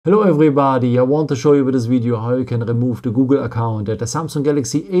Hello everybody, I want to show you with this video how you can remove the Google account at the Samsung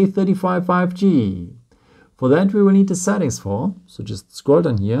Galaxy A35 5G. For that we will need the settings for, so just scroll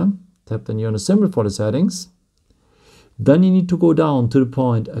down here, tap down here on the symbol for the settings. Then you need to go down to the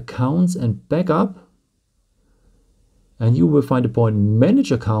point Accounts and Backup, and you will find the point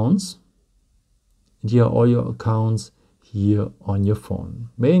Manage Accounts, and here are all your accounts here on your phone.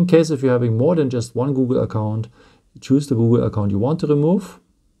 Maybe in case if you're having more than just one Google account, choose the Google account you want to remove.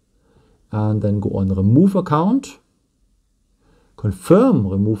 And then go on Remove Account, confirm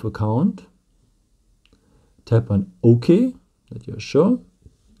Remove Account, tap on OK, that you're sure.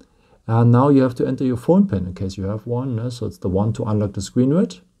 And now you have to enter your phone PIN in case you have one. So it's the 1 to unlock the screen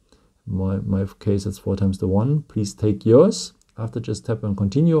with. In my case, it's 4 times the 1. Please take yours. After, just tap on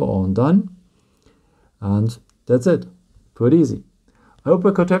Continue or on Done. And that's it. Pretty easy. I hope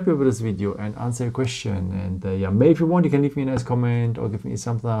I could help you with this video and answer your question. And yeah, maybe if you want, you can leave me a nice comment or give me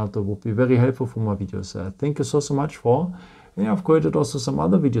something out that would be very helpful for my videos. Thank you so much for. And yeah, I've created also some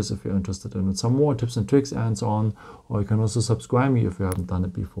other videos if you're interested in it, some more tips and tricks and so on. Or you can also subscribe me if you haven't done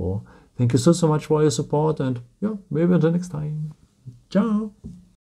it before. Thank you so much for your support, and yeah, maybe until next time. Ciao.